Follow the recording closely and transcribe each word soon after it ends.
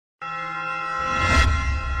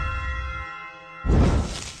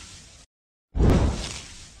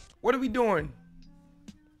What are we doing?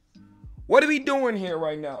 What are we doing here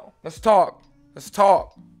right now? Let's talk. Let's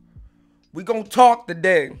talk. We gonna talk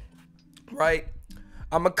today, right?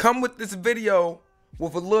 I'm gonna come with this video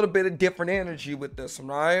with a little bit of different energy with this one,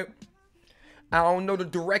 right? I don't know the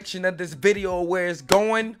direction of this video or where it's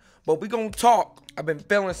going, but we gonna talk. I've been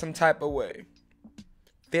feeling some type of way.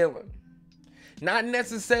 Feeling. Not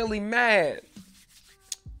necessarily mad,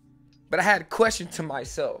 but I had a question to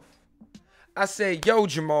myself. I said, yo,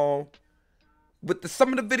 Jamal, with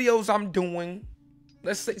some of the videos I'm doing,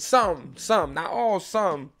 let's say some, not all,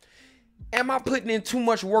 some, am I putting in too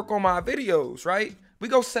much work on my videos, right? We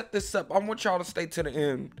go set this up. I want y'all to stay to the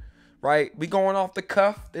end, right? We going off the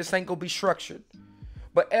cuff. This ain't gonna be structured.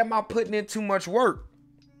 But am I putting in too much work?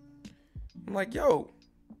 I'm like, yo,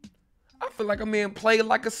 I feel like I'm being played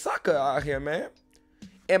like a sucker out here, man.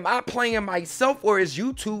 Am I playing myself or is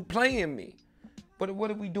YouTube playing me?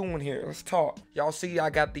 What are we doing here? Let's talk. Y'all see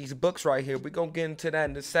I got these books right here. We're gonna get into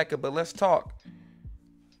that in a second, but let's talk.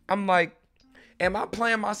 I'm like, am I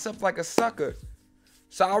playing myself like a sucker?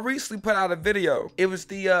 So I recently put out a video. It was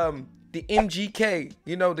the MGK,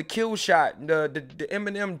 you know, the kill shot, the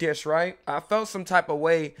Eminem diss, right? I felt some type of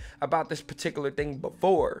way about this particular thing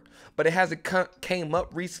before, but it hasn't came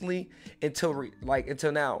up recently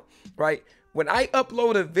until now, right? When I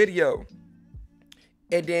upload a video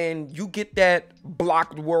and then you get that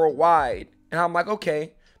blocked worldwide, and I'm like,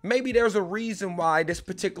 okay, maybe there's a reason why this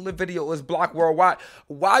particular video is blocked worldwide.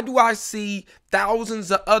 Why do I see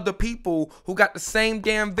thousands of other people who got the same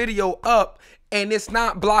damn video up and it's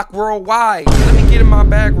not blocked worldwide? Let me get in my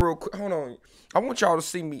bag real quick. Hold on. I want y'all to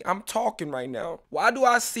see me. I'm talking right now. Why do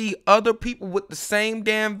I see other people with the same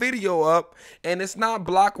damn video up and it's not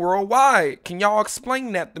blocked worldwide? Can y'all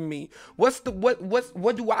explain that to me? What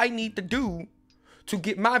do I need to do to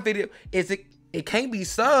get my video? It can't be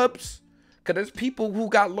subs. Because there's people who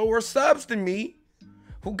got lower subs than me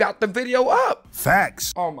who got the video up.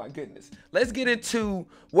 Facts. Oh my goodness. Let's get into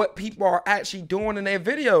what people are actually doing in their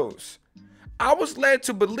videos. I was led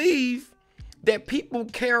to believe that people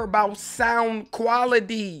care about sound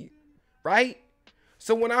quality, right?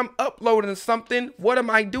 So when I'm uploading something, what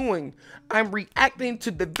am I doing? I'm reacting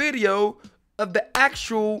to the video of the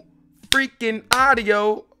actual freaking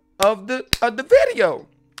audio of the video,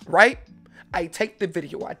 right? I take the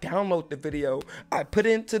video, I download the video, I put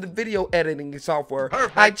it into the video editing software.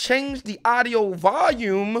 Perfect. I change the audio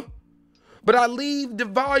volume, but I leave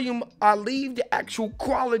the actual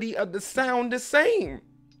quality of the sound the same.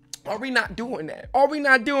 Are we not doing that? Are we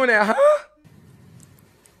not doing that, huh?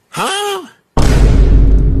 Huh?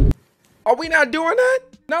 Are we not doing that?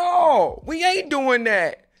 No, we ain't doing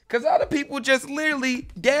that. Because other people just literally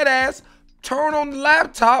dead ass turn on the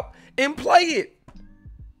laptop and play it.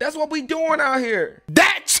 That's what we doing out here.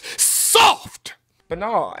 That's soft. But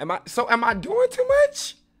no, am I doing too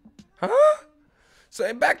much? Huh? So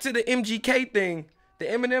and back to the MGK thing, the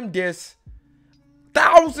Eminem diss.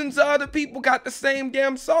 Thousands of other people got the same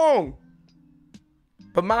damn song.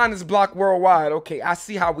 But mine is blocked worldwide. Okay, I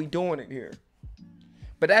see how we doing it here.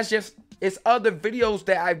 But that's just, it's other videos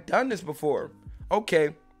that I've done this before.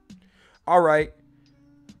 Okay. All right.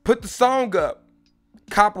 Put the song up.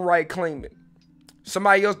 Copyright claim it.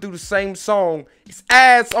 Somebody else do the same song. It's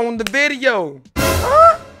ads on the video.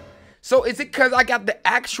 Huh? So is it because I got the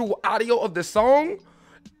actual audio of the song?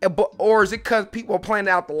 Or is it because people are playing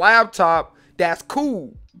out the laptop? That's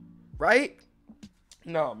cool. Right?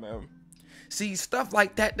 No, man. See, stuff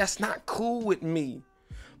like that, that's not cool with me.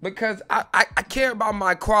 Because I care about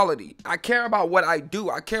my quality. I care about what I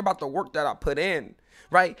do. I care about the work that I put in.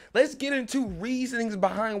 Right? Let's get into reasonings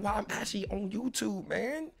behind why I'm actually on YouTube,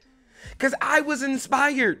 man. Because I was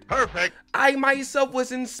inspired. Perfect. I myself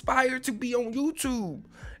was inspired to be on YouTube.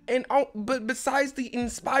 But besides the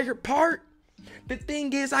inspired part, the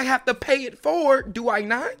thing is I have to pay it forward, do I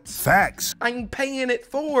not? Facts. I'm paying it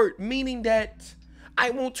forward, meaning that I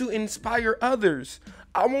want to inspire others.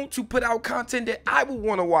 I want to put out content that I would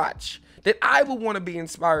want to watch, that I would want to be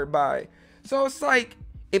inspired by. So it's like,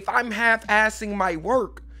 if I'm half-assing my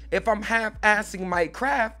work, if I'm half-assing my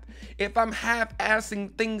craft, if I'm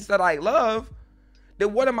half-assing things that I love,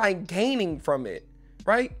 then what am I gaining from it,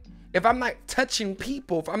 right? If I'm not touching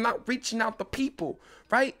people, if I'm not reaching out to people,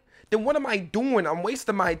 right? Then what am I doing? I'm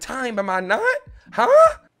wasting my time, am I not?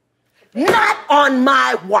 Huh? Not on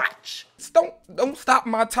my watch. Don't stop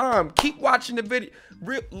my time. Keep watching the video.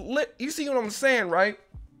 You see what I'm saying, right?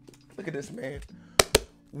 Look at this, man.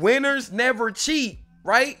 Winners never cheat,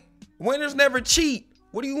 right? Winners never cheat.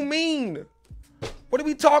 What do you mean? What are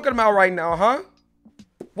we talking about right now, huh?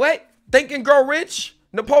 What? Think and Grow Rich?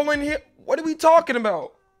 Napoleon here? What are we talking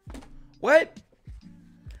about? What?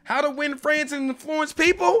 How to win friends and influence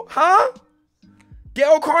people? Huh?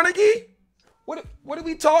 Dale Carnegie? What are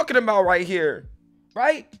we talking about right here?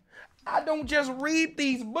 Right? I don't just read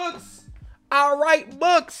these books. I write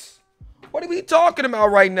books. What are we talking about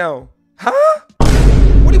right now? Huh?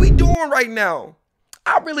 What are we doing right now?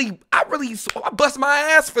 I bust my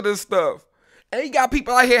ass for this stuff. And you got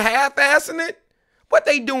people out here half-assing it. What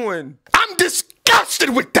they doing? I'm disgusted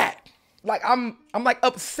with that. Like I'm like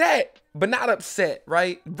upset, but not upset,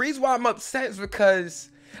 right? The reason why I'm upset is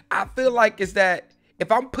because I feel like is that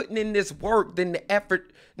if I'm putting in this work, then the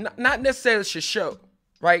effort not necessarily should show,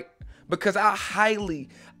 right? Because I highly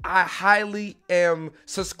am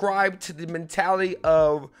subscribed to the mentality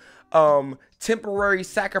of temporary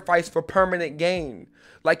sacrifice for permanent gain.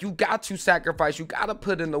 Like you got to sacrifice, you got to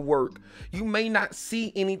put in the work. You may not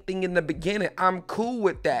see anything in the beginning. I'm cool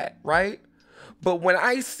with that, right? But when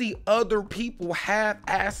I see other people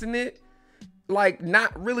half-assing it, like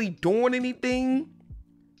not really doing anything,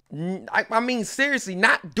 I mean, seriously,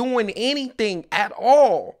 not doing anything at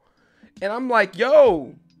all. And I'm like,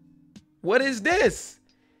 yo, what is this?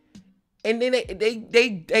 And then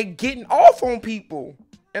they getting off on people.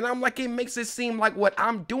 And I'm like, it makes it seem like what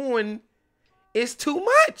I'm doing is too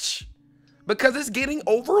much. Because it's getting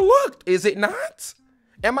overlooked, is it not?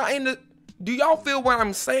 Am I in the... Do y'all feel what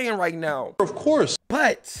I'm saying right now? Of course.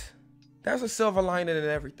 But there's a silver lining in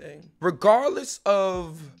everything. Regardless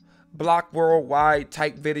of block worldwide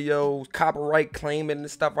type videos, copyright claiming and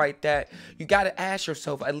stuff like that, you gotta ask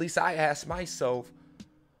yourself, at least I ask myself,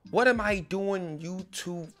 what am I doing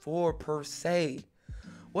YouTube for per se?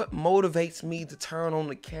 What motivates me to turn on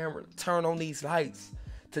the camera, turn on these lights,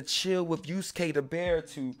 to chill with Yusuke the Bear,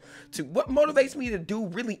 to what motivates me to do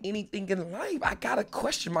really anything in life? I gotta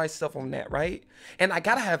question myself on that, right? And I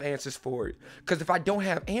gotta have answers for it. Because if I don't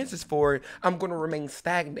have answers for it, I'm gonna remain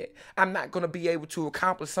stagnant. I'm not gonna be able to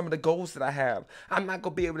accomplish some of the goals that I have. I'm not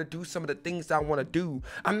gonna be able to do some of the things that I wanna do.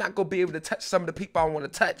 I'm not gonna be able to touch some of the people I wanna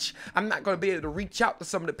touch. I'm not gonna be able to reach out to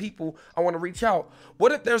some of the people I wanna reach out.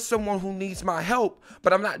 What if there's someone who needs my help,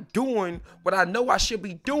 but I'm not doing what I know I should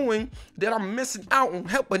be doing, that I'm missing out on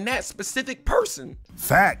helping that specific person?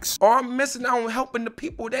 Facts. Or I'm missing out on helping the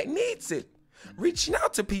people that needs it. Reaching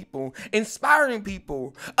out to people, inspiring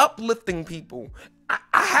people, uplifting people. I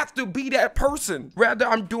have to be that person. Rather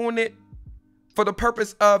I'm doing it for the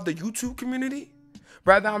purpose of the YouTube community.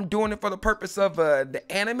 Rather I'm doing it for the purpose of the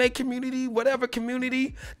anime community, whatever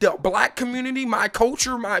community, the black community, my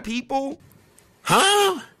culture, my people.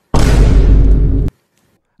 Huh?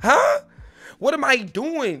 Huh? What am I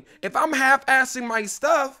doing? If I'm half-assing my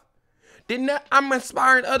stuff, then I'm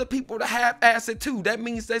inspiring other people to half-ass it too. That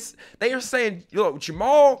means they are saying, yo,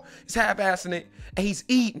 Jamal is half-assing it and he's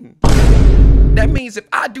eating. That means if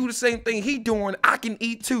I do the same thing he doing, I can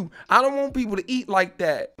eat too. I don't want people to eat like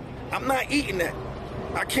that. I'm not eating that.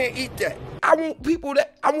 I can't eat that. I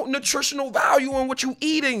want nutritional value in what you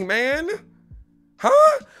eating, man.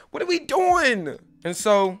 Huh? What are we doing? And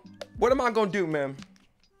so, what am I gonna do, man?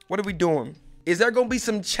 What are we doing? Is there gonna be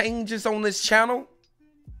some changes on this channel?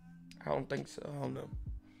 I don't think so. I don't know.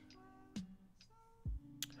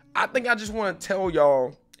 I think I just want to tell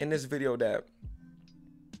y'all in this video that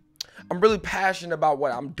I'm really passionate about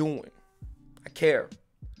what I'm doing. I care.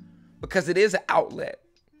 Because it is an outlet.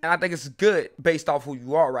 And I think it's good based off who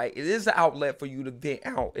you are, right? It is an outlet for you to vent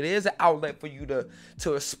out. It is an outlet for you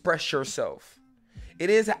to express yourself. It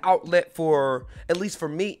is an outlet for, at least for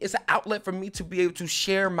me, it's an outlet for me to be able to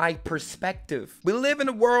share my perspective. We live in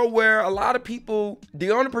a world where a lot of people, the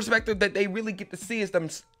only perspective that they really get to see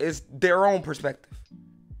is their own perspective.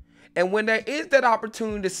 And when there is that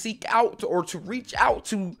opportunity to seek out or to reach out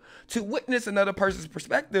to witness another person's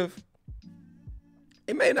perspective,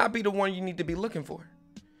 it may not be the one you need to be looking for.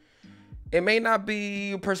 It may not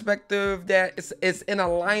be a perspective that is in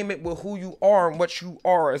alignment with who you are and what you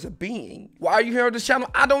are as a being. Why are you here on this channel?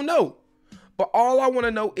 I don't know. But all I want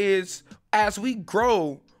to know is, as we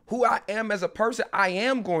grow, who I am as a person, I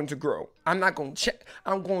am going to grow. I'm not going to check.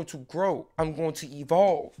 I'm going to grow. I'm going to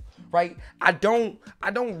evolve, right? I don't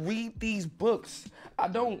read these books. I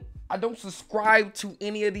don't subscribe to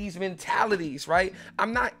any of these mentalities, right?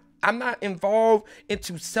 I'm not involved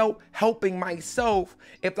into helping myself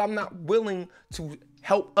if I'm not willing to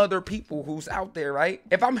help other people who's out there, right?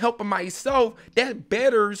 If I'm helping myself, that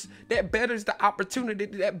betters the opportunity,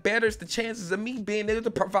 that betters the chances of me being able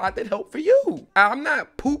to provide that help for you. I'm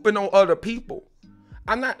not pooping on other people.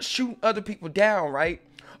 I'm not shooting other people down, right?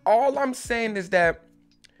 All I'm saying is that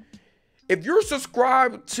if you're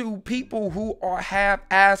subscribed to people who are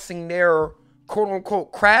half-assing their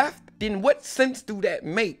quote-unquote craft, then what sense do that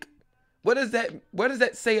make? What does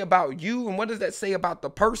that say about you, and what does that say about the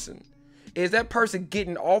person? Is that person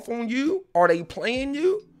getting off on you? Are they playing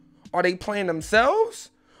you? Are they playing themselves?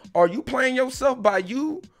 Are you playing yourself by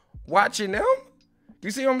you watching them?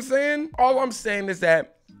 You see what I'm saying? All I'm saying is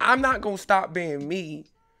that I'm not gonna stop being me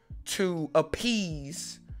to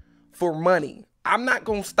appease for money. I'm not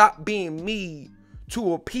gonna stop being me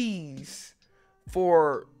to appease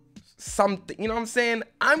for something. You know what I'm saying?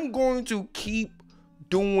 I'm going to keep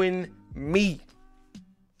doing me.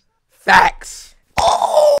 Facts.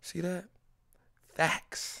 Oh, see that?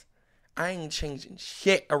 Facts. I ain't changing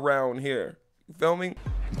shit around here. You feel me?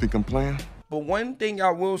 You think I'm playing? But one thing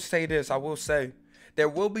I will say this, I will say, there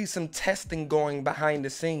will be some testing going behind the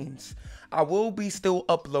scenes. I will be still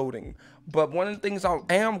uploading. But one of the things I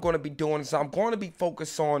am going to be doing is I'm going to be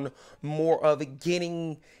focused on more of it,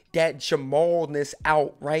 getting that Jamalness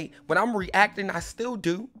out, right? When I'm reacting, I still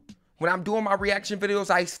do. When I'm doing my reaction videos,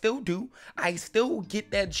 I still do. I still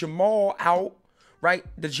get that Jamal out, right?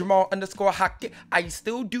 The Jamal_hockey. I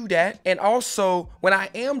still do that. And also, when I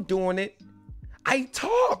am doing it, I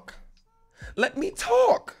talk. Let me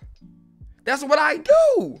talk. That's what I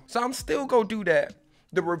do. So I'm still gonna do that.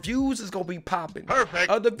 The reviews is gonna be popping. Perfect.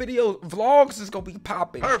 Other videos, vlogs is gonna be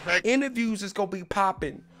popping. Perfect. Interviews is gonna be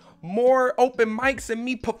popping. More open mics and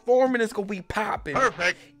me performing is gonna be popping.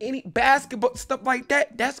 Perfect. Any basketball stuff like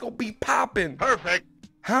that, that's gonna be popping. Perfect.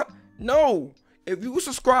 Huh? No. If you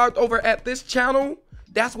subscribed over at this channel,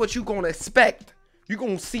 that's what you're gonna expect. You're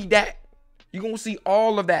gonna see that. You're gonna see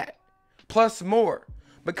all of that. Plus more.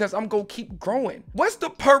 Because I'm gonna keep growing. What's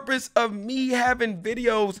the purpose of me having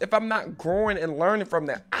videos if I'm not growing and learning from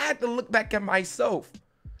that? I had to look back at myself.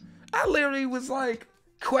 I literally was like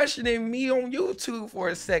questioning me on YouTube for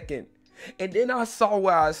a second. And then I saw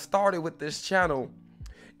where I started with this channel.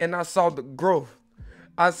 And I saw the growth.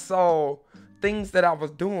 I saw things that I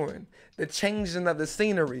was doing. The changing of the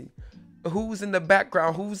scenery. Who's in the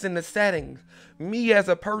background, who's in the settings. Me as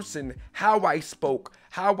a person, how I spoke,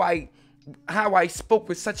 how I spoke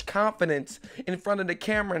with such confidence in front of the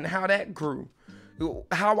camera and how that grew.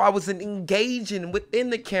 How I was engaging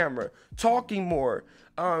within the camera, talking more,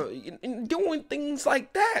 and doing things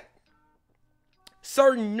like that.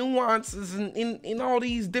 Certain nuances in all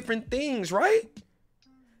these different things, right?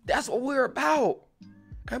 That's what we're about.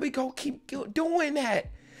 And we go keep doing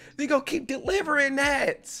that. We go keep delivering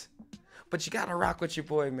that. But you gotta rock with your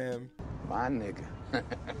boy, man. My nigga.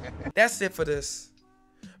 That's it for this.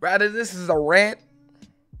 Rather, this is a rant,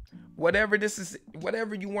 whatever this is,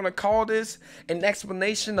 whatever you want to call this, an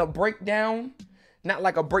explanation, a breakdown, not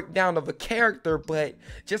like a breakdown of a character, but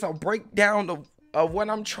just a breakdown of what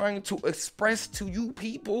I'm trying to express to you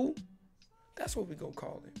people. That's what we gonna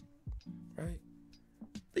call it, right?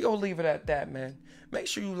 We gonna leave it at that, man. Make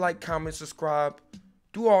sure you like, comment, subscribe,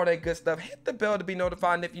 do all that good stuff. Hit the bell to be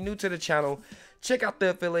notified. And if you're new to the channel, check out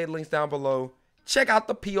the affiliate links down below. Check out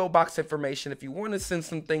the P.O. Box information if you want to send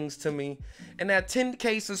some things to me. And at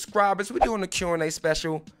 10K subscribers, we're doing a Q&A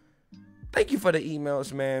special. Thank you for the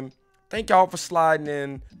emails, man. Thank y'all for sliding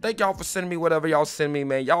in. Thank y'all for sending me whatever y'all send me,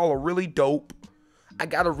 man. Y'all are really dope. I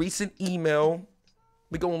got a recent email.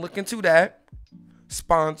 We're going to look into that.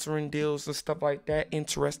 Sponsoring deals and stuff like that.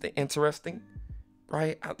 Interesting.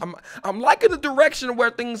 Right? I'm liking the direction of where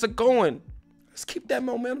things are going. Let's keep that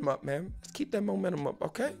momentum up, man. Let's keep that momentum up,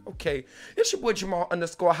 okay? Okay. It's your boy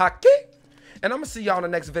Jamal_hockey. And I'm going to see y'all in the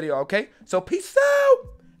next video, okay? So peace out.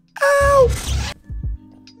 Out.